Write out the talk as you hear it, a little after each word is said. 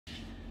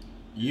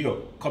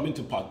Coming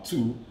to part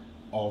 2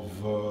 of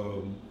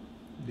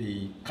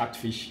the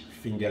Catfish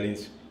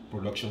Fingerlings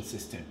production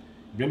system.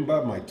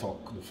 Remember my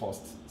talk, the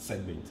first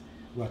segment,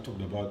 where I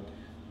talked about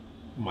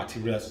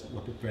materials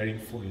we're preparing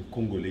for a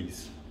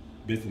Congolese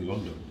based in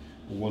London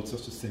who wants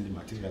us to send the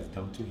materials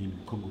down to him in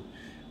Congo.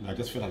 And I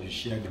just felt I should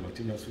share the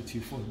materials with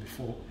you first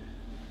before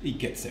he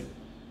gets them.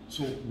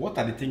 So what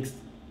are the things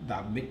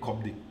that make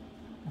up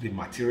the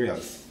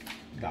materials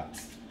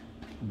that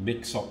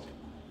makes up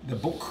the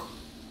book?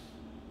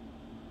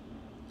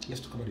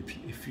 Let's talk about a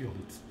few of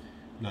it.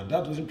 Now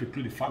that doesn't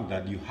preclude the fact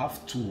that you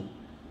have to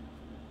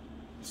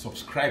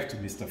subscribe to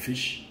Mr.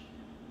 Fish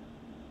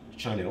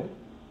channel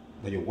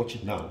that you're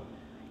watching now,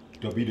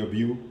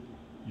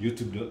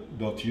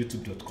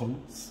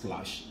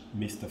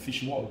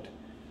 www.youtube.com/MrFishWorld.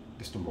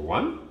 That's number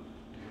 1.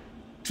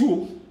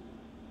 2,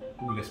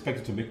 we'll expect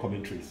you to make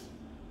commentaries,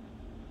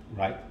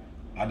 right?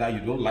 Either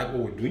you don't like what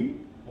we're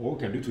doing, or what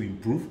we can do to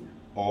improve,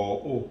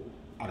 or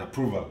an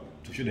approval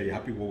to show that you're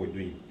happy with what we're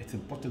doing. It's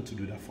important to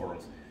do that for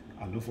us.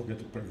 And don't forget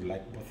to press the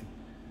like button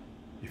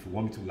if you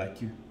want me to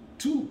like you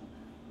too.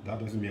 That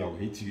doesn't mean I'll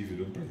hate you if you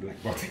don't press the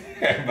like button.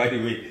 By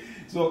the way,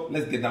 so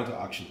let's get down to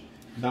action.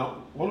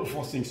 Now, one of the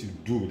first things you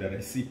do that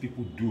I see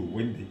people do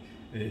when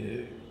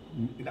they,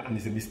 and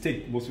it's a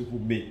mistake most people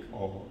make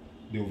or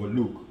they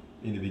overlook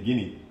in the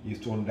beginning, is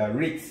to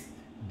underrate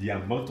the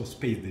amount of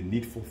space they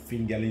need for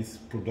fingerlings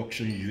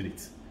production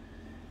units.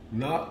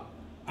 Now,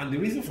 and the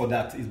reason for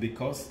that is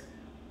because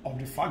of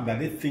the fact that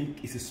they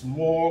think it's a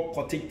small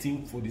cottage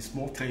thing for the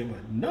small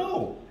timer.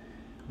 No!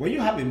 When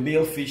you have a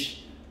male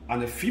fish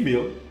and a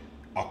female,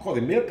 of course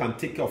the male can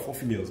take care of 4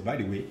 females, by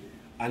the way,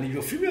 and if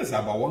your females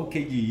are about 1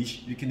 kg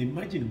each, you can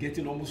imagine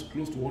getting almost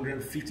close to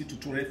 150 to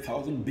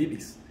 200,000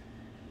 babies.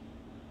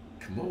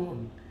 Come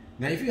on.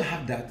 Now if you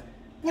have that,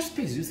 what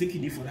space do you think you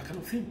need for that kind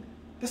of thing?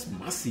 That's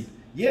massive.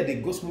 Yeah, they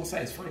go small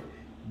size, fine.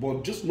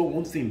 But just know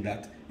one thing,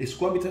 that a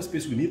square meter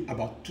space we need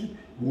about 2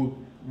 will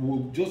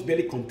just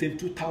barely contain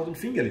 2,000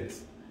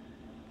 fingerlings.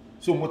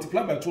 So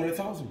multiply by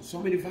 200,000.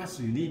 So many vats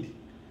you need.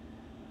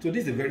 So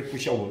this is a very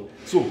crucial one.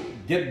 So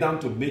get down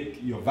to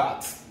make your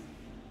vats.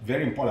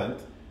 Very important.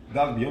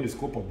 That's beyond the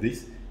scope of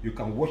this. You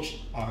can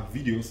watch our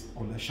videos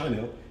on the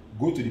channel.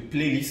 Go to the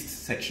playlist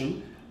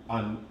section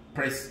and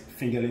press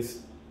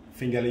fingerlings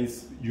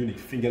unit,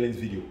 fingerlings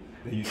video.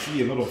 Then you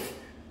see a lot of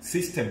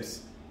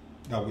systems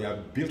that we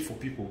have built for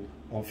people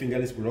on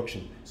fingerlings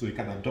production, so you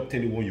can adopt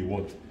any one you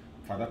want.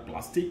 Father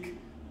plastic,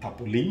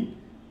 tarpaulin,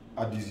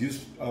 a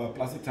disused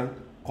plastic tank,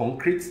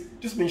 concrete,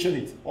 just mention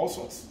it, all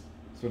sorts.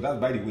 So that's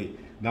by the way.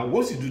 Now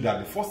once you do that,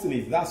 the first thing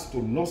is that's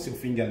to nurse your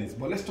fingerlings.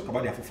 But let's talk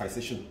about the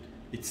apophyseation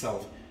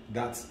itself.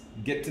 That's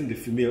getting the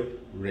female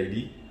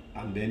ready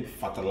and then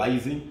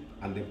fertilizing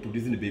and then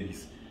producing the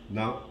babies.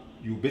 Now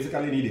you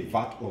basically need a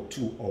vat or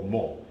 2 or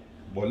more.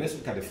 But let's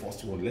look at the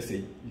first one. Let's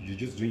say you're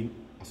just doing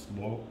a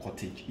small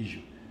cottage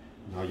issue.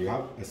 Now you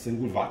have a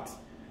single vat.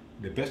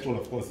 The best one,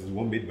 of course, is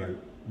one made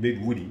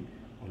wooden,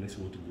 unless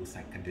you want to go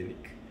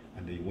psychedelic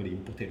and then you want the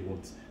imported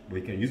ones. But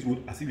you can use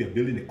wood as if you're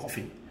building a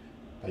coffin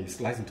that you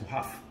slice into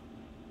half.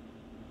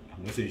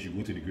 I'm not saying you should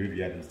go to the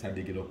graveyard and start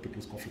digging up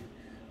people's coffin.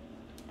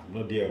 I'm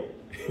not there.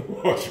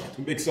 Try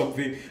to make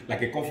something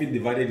like a coffin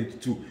divided into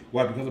 2.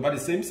 Why? Because about the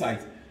same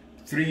size,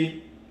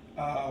 1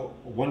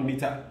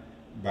 meter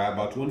by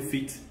about 1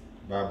 feet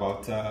by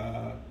about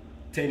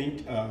 10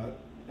 inch.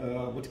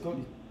 What do you call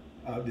it?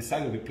 The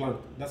size of the plant.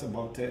 That's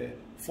about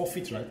 4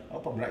 feet, right?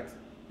 Up and right.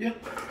 Yeah.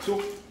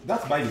 So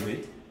that's by the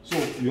way. So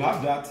you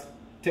have that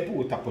temple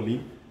with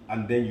tarpaulin,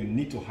 and then you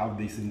need to have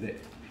this in there.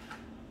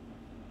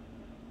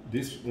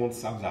 This one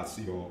serves as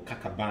your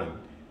kakaban,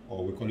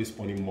 or we call it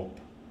spawning mop.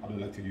 I don't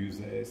like to use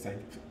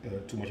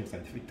too much of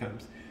scientific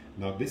terms.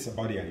 Now this is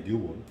about the ideal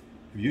one.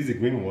 If you use the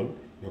green one,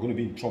 you're going to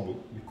be in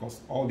trouble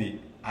because all the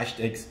hatched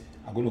eggs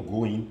are going to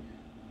go in.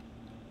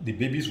 The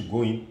babies will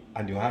go in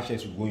and your hatched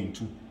eggs will go in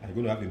too. And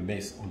you're going to have a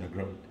mess on the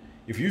ground.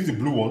 If you use the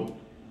blue one,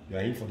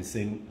 you're in for the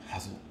same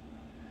hassle.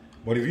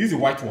 But if you use the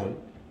white one,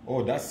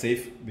 oh, that's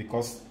safe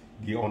because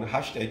the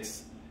unhatched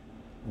eggs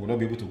will not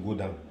be able to go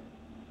down.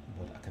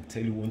 But I can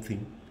tell you one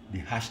thing, the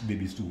hatched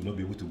babies too will not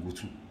be able to go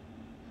through.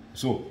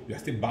 So you're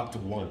still back to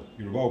 1.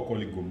 Yoruba will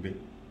call it Gombe.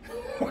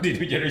 The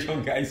new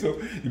generation guys, so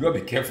you gotta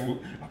be careful.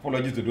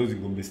 Apologies to those in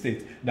Gombe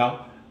State.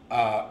 Now,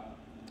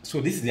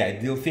 so this is the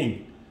ideal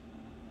thing.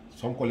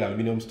 Some call it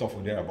aluminum stuff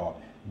or thereabout.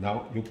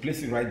 Now you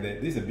place it right there.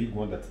 This is a big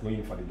one that's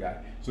going for the guy,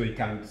 so you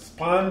can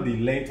span the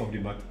length of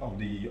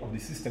the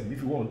system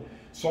if you want.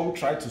 Some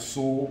try to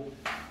sew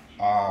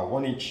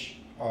 1 inch,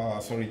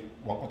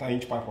 1/4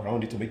 inch pipe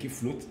around it to make it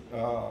float.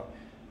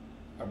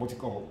 What you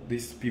call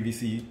this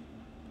PVC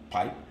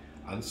pipe,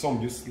 and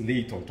some just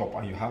lay it on top,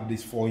 and you have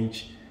this 4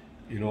 inch,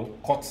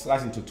 cut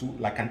slice into 2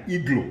 like an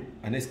igloo,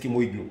 an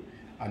Eskimo igloo,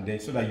 and then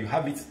so that you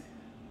have it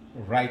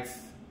right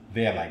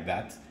there like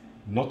that,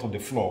 not on the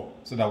floor,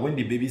 so that when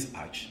the babies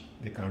hatch,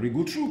 they can really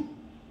go through.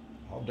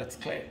 I hope that's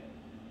clear.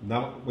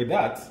 Now with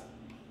that,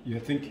 you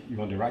think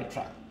you're on the right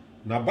track.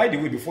 Now by the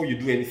way, before you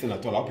do anything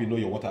at all, I hope you know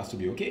your water has to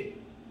be okay.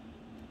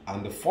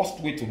 And the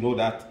first way to know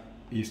that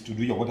is to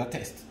do your water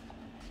test.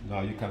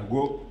 Now you can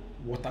go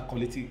water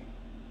quality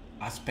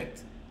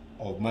aspect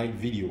of my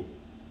video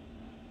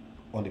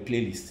on the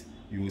playlist.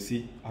 You will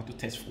see how to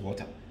test for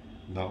water.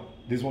 Now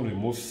this is one of the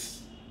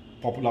most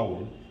popular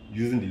one,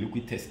 using the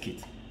liquid test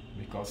kit,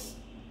 because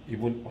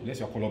even unless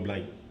you're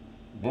colorblind,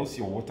 once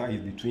your water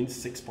is between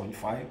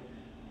 6.5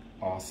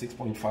 or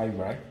 6.5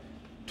 right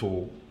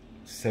to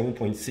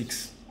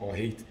 7.6 or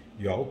 8,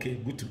 you are okay,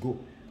 good to go.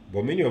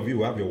 But many of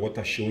you have your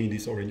water showing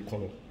this orange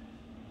color,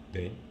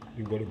 then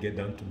you've got to get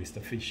down to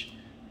Mr. Fish,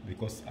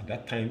 because at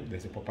that time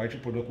there's a proprietary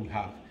product we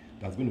have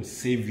that's going to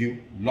save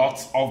you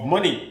lots of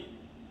money.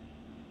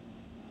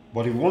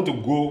 But if you want to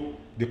go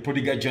the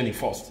prodigal journey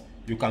first,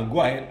 you can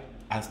go ahead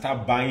and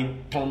start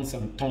buying tons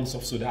and tons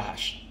of soda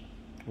ash,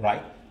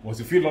 right? Once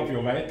you fill up your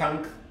overhead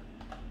tank,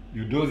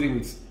 you dose it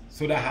with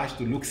soda ash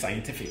to look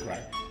scientific,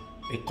 right?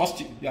 It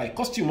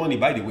costs you money,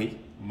 by the way,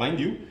 mind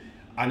you.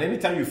 And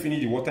anytime you finish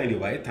the water in the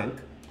overhead tank,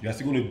 you are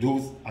still going to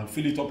dose and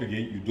fill it up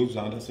again. You dose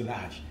another soda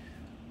ash.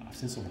 I've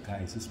seen some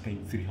guys who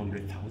spend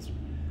 300,000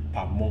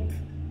 per month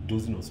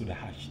dosing on soda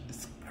ash.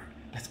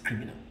 That's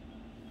criminal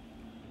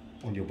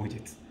on your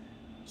budget.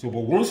 So, but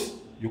once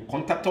you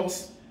contact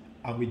us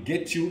and we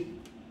get you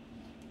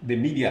the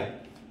media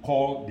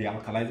called the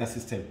Alkaliser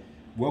system,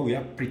 where we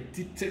have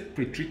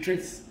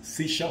pre-treated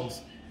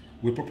seashells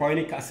with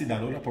propionic acid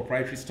and other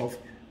proprietary stuff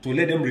to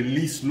let them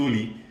release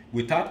slowly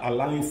without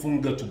allowing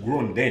fungi to grow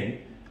on them,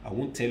 I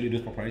won't tell you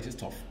those proprietary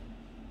stuff.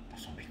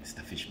 That's what makes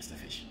Mr.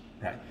 Fish,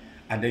 right?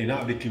 And then you now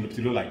have the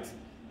clinoptilolite.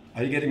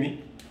 Are you getting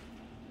me?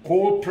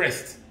 Cold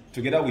pressed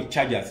together with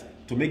chargers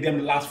to make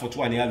them last for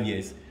 2.5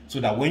 years, so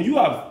that when you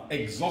have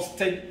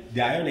exhausted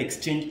the ion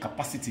exchange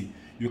capacity,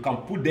 you can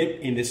put them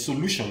in the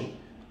solution.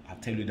 I'll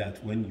tell you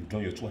that when you've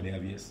done your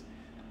 2.5 years.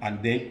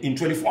 And then in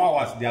 24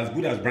 hours, they're as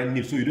good as brand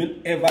new. So you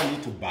don't ever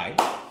need to buy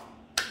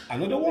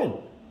another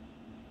one.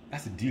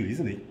 That's the deal,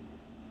 isn't it?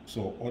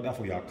 So order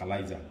for your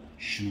Alkaliser.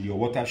 Should your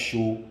water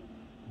show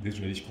this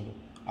reddish color?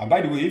 And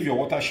by the way, if your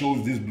water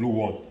shows this blue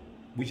one,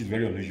 which is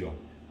very unusual,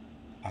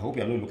 I hope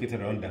you are not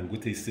located around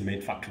Dangote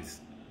cement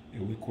factories,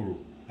 Ewekoro,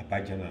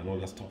 Abajana, and all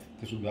that stuff.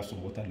 This will have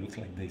some water that looks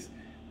like this.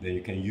 Then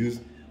you can use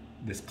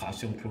this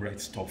calcium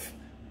chloride stuff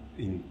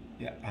in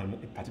a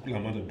particular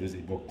amount of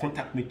dosage, but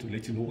contact me to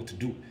let you know what to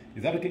do.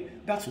 Is that okay?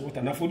 That's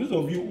water. Now for those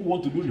of you who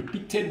want to do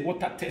repeated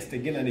water tests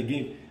again and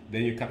again,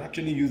 then you can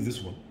actually use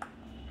this one.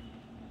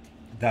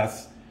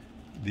 That's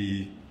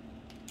the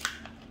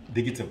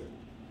digital.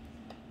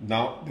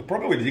 Now the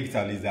problem with the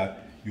digital is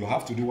that you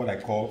have to do what I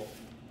call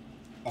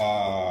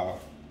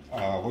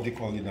what do you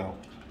call it now?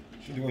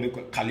 What do you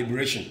call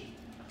calibration.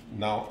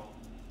 Now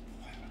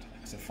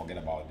I said forget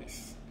about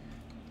this.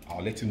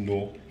 I'll let you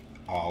know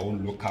our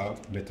own local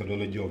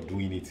methodology of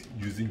doing it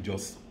using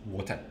just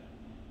water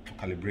to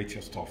calibrate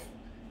your stuff.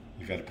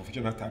 If you're a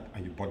professional type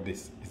and you bought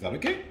this, is that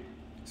okay?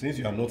 Since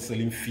you are not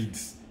selling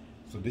feeds,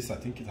 so this I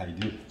think is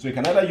ideal. So you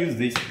can either use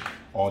this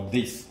or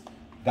this.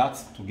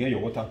 That's to get your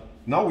water.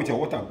 Now with your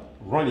water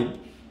running,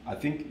 I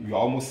think you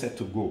are almost set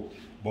to go.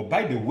 But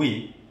by the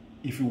way,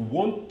 if you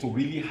want to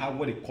really have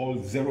what they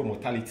call zero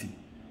mortality,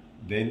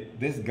 then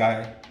this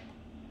guy,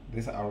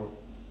 this arrow,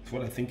 is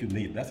what I think you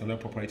need. That's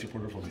another proprietary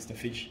product from Mr.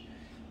 Fish.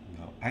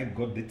 Now, I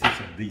got the taste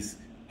of this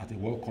at a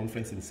world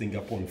conference in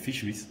Singapore on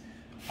fisheries.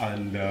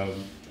 And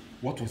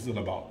what was it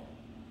all about?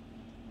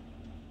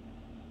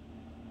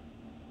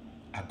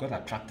 I got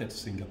attracted to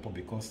Singapore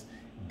because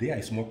they are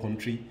a small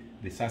country,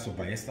 the size of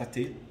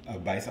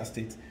Bayelsa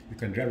State. You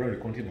can drive around the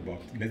country in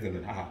about less than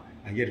an hour,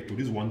 and yet they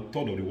produce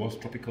 1/3 of the world's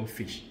tropical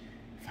fish.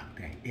 In fact,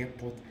 their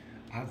airport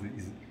has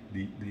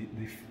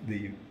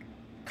the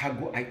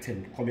cargo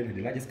item coming,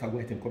 the largest cargo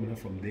item coming out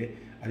from there.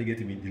 Are you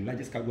getting me? The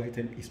largest cargo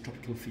item is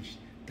tropical fish.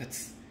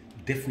 That's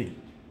definitely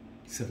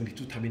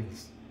 72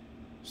 terminals.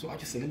 So I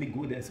just said, let me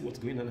go there and see what's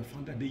going on. I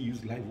found that they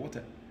use live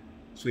water.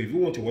 So if you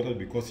want your water,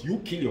 because you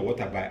kill your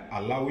water by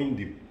allowing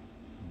the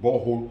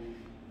borehole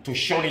to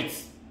shun it.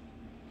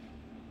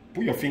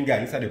 Put your finger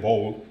inside the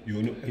borehole,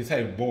 you know,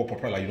 inside the borehole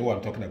propeller, you know what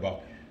I'm talking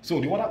about. So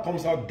the water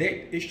comes out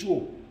dead,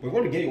 H2O. But you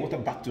want to get your water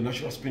back to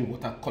natural spring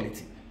water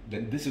quality,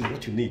 then this is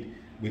what you need.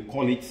 We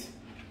call it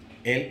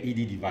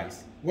LED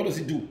device. What does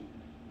it do?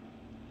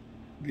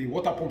 The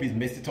water pump is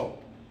messed it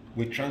up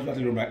with transverse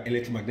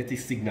electromagnetic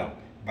signal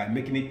by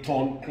making it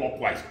turn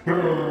clockwise,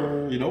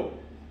 you know.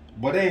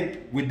 But then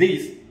with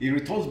this, it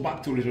returns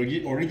back to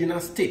the original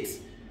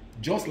state,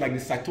 just like the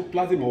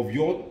cytoplasm of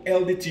your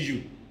healthy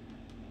tissue.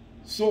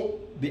 So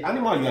the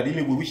animal you are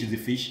dealing with, which is the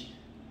fish,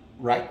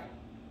 right,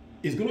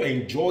 is going to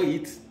enjoy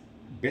it,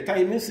 better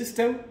immune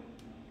system.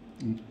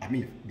 I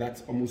mean,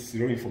 that's almost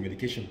zero for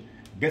medication.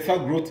 Better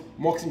growth,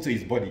 more into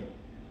his body.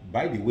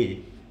 By the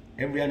way,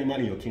 every animal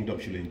in your kingdom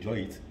should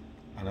enjoy it.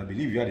 And I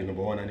believe you are the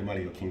 #1 animal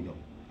in your kingdom.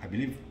 I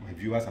believe my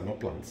viewers are not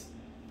plants.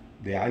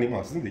 They are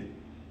animals, isn't they?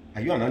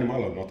 Are you an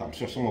animal or not? I'm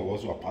sure some of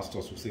us who are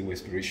pastors will say we're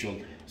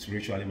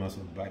spiritual animals,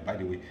 by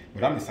the way.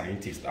 But I'm a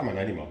scientist. I'm an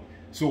animal.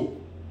 So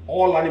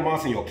all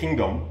animals in your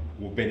kingdom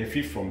will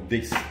benefit from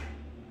this.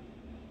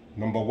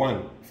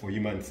 #1 for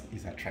humans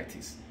is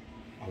arthritis.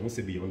 I won't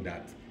say beyond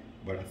that.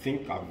 But I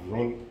think I've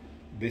run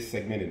this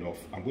segment enough.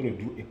 I'm going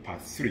to do a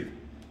part 3.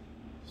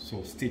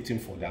 So stay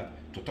tuned for that,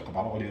 to talk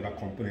about all the other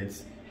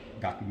components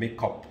that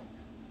make up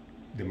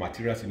the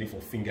materials you need for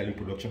fingerling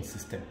production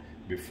system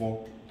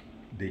before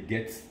they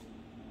get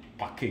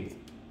packaged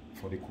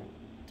for the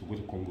to go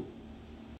to Congo.